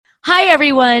Hi,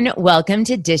 everyone. Welcome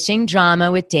to Dishing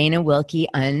Drama with Dana Wilkie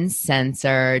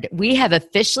Uncensored. We have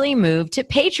officially moved to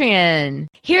Patreon.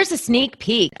 Here's a sneak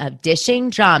peek of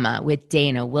Dishing Drama with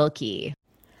Dana Wilkie.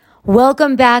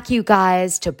 Welcome back, you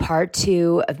guys, to part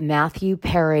 2 of Matthew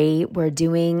Perry. We're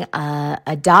doing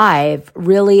a dive,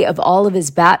 really, of all of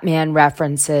his Batman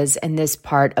references in this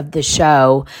part of the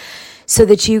show so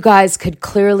that you guys could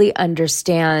clearly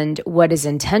understand what his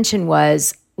intention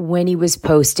was when he was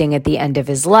posting at the end of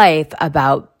his life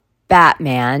about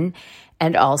Batman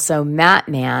and also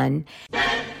Matman.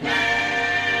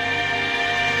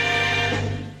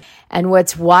 And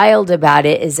what's wild about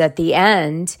it is at the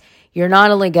end, you're not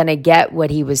only going to get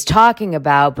what he was talking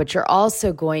about, but you're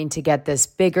also going to get this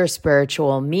bigger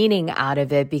spiritual meaning out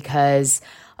of it because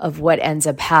of what ends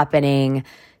up happening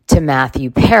to Matthew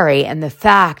Perry and the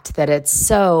fact that it's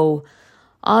so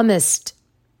almost,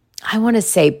 I want to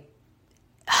say,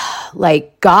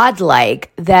 like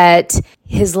godlike, that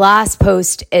his last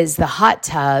post is the hot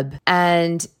tub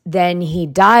and then he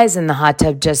dies in the hot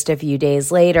tub just a few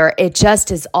days later. It just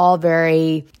is all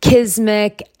very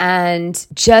kismic, and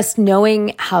just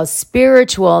knowing how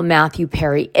spiritual Matthew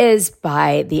Perry is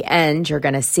by the end you're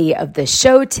going to see of the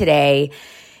show today,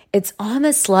 it's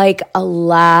almost like a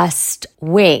last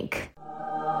wink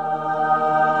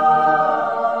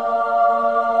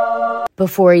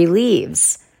before he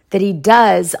leaves, that he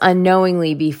does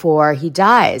unknowingly before he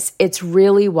dies. It's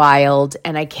really wild,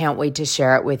 and I can't wait to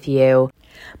share it with you.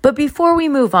 But before we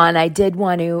move on, I did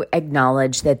want to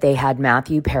acknowledge that they had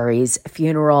Matthew Perry's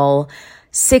funeral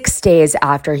 6 days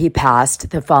after he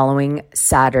passed the following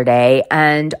Saturday,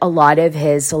 and a lot of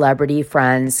his celebrity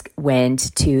friends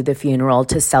went to the funeral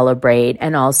to celebrate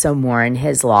and also mourn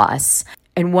his loss.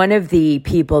 And one of the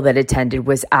people that attended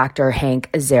was actor Hank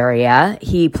Azaria.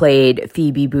 He played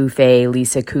Phoebe Buffay,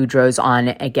 Lisa Kudrow's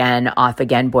on-again,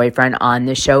 off-again boyfriend on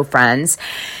the show Friends.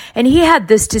 And he had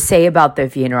this to say about the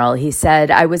funeral. He said,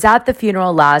 "I was at the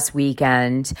funeral last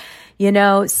weekend. You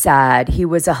know, sad. He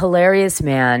was a hilarious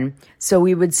man, so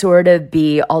we would sort of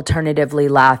be alternatively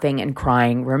laughing and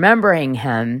crying, remembering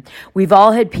him. We've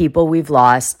all had people we've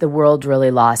lost. The world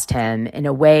really lost him. In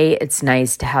a way, it's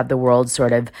nice to have the world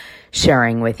sort of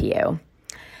sharing with you."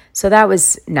 So that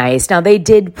was nice. Now, they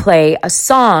did play a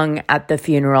song at the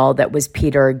funeral that was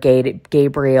Peter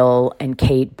Gabriel and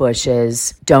Kate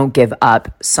Bush's "Don't Give Up"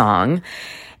 song.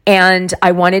 And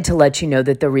I wanted to let you know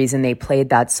that the reason they played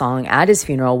that song at his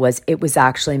funeral was it was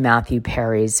actually Matthew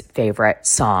Perry's favorite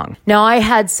song. Now, I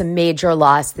had some major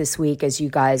loss this week. As you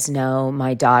guys know,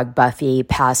 my dog Buffy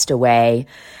passed away,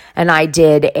 and I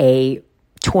did a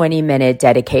 20-minute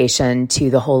dedication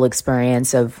to the whole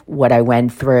experience of what I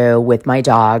went through with my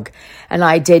dog. And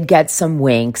I did get some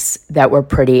winks that were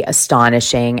pretty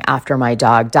astonishing after my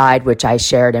dog died, which I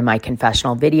shared in my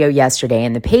confessional video yesterday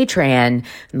in the Patreon,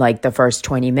 like the first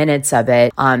 20 minutes of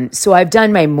it. So I've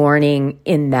done my mourning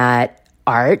in that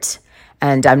art,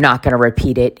 and I'm not going to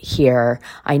repeat it here.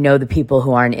 I know the people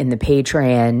who aren't in the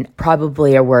Patreon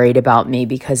probably are worried about me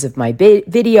because of my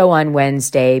video on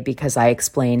Wednesday, because I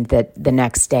explained that the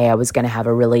next day I was going to have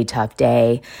a really tough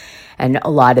day. And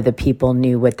a lot of the people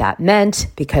knew what that meant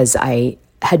because I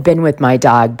had been with my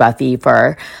dog Buffy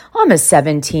for almost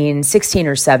 16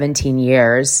 or 17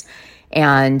 years.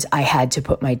 And I had to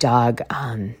put my dog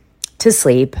to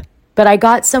sleep. But I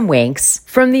got some winks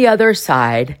from the other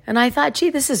side, and I thought, gee,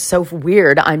 this is so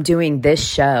weird I'm doing this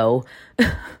show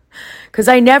because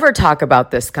I never talk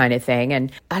about this kind of thing.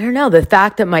 And I don't know, the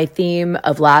fact that my theme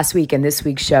of last week and this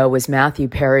week's show was Matthew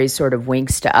Perry's sort of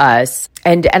winks to us.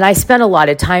 And I spent a lot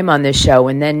of time on this show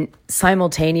and then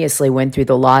simultaneously went through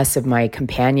the loss of my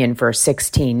companion for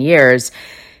 16 years.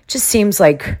 Just seems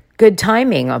like good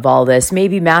timing of all this.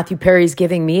 Maybe Matthew Perry's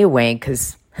giving me a wink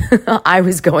because I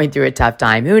was going through a tough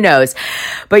time. Who knows?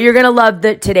 But you're going to love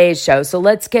today's show. So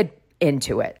let's get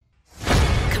into it.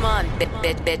 Come on,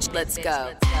 bitch, let's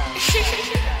go.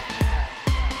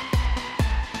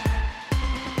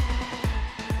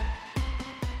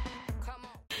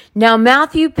 Now,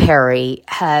 Matthew Perry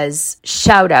has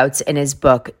shout outs in his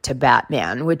book to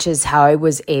Batman, which is how I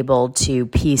was able to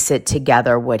piece it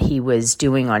together, what he was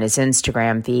doing on his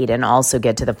Instagram feed, and also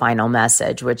get to the final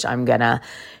message, which I'm going to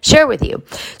share with you.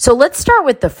 So let's start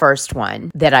with the first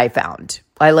one that I found.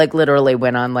 I literally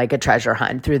went on a treasure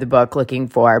hunt through the book looking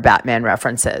for Batman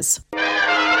references.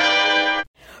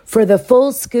 For the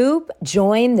full scoop,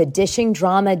 join the Dishing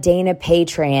Drama Dana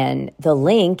Patreon. The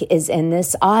link is in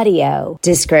this audio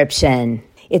description.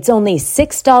 It's only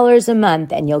 $6 a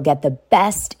month, and you'll get the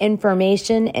best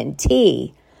information and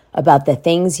tea about the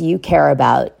things you care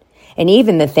about, and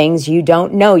even the things you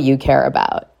don't know you care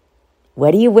about.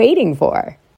 What are you waiting for?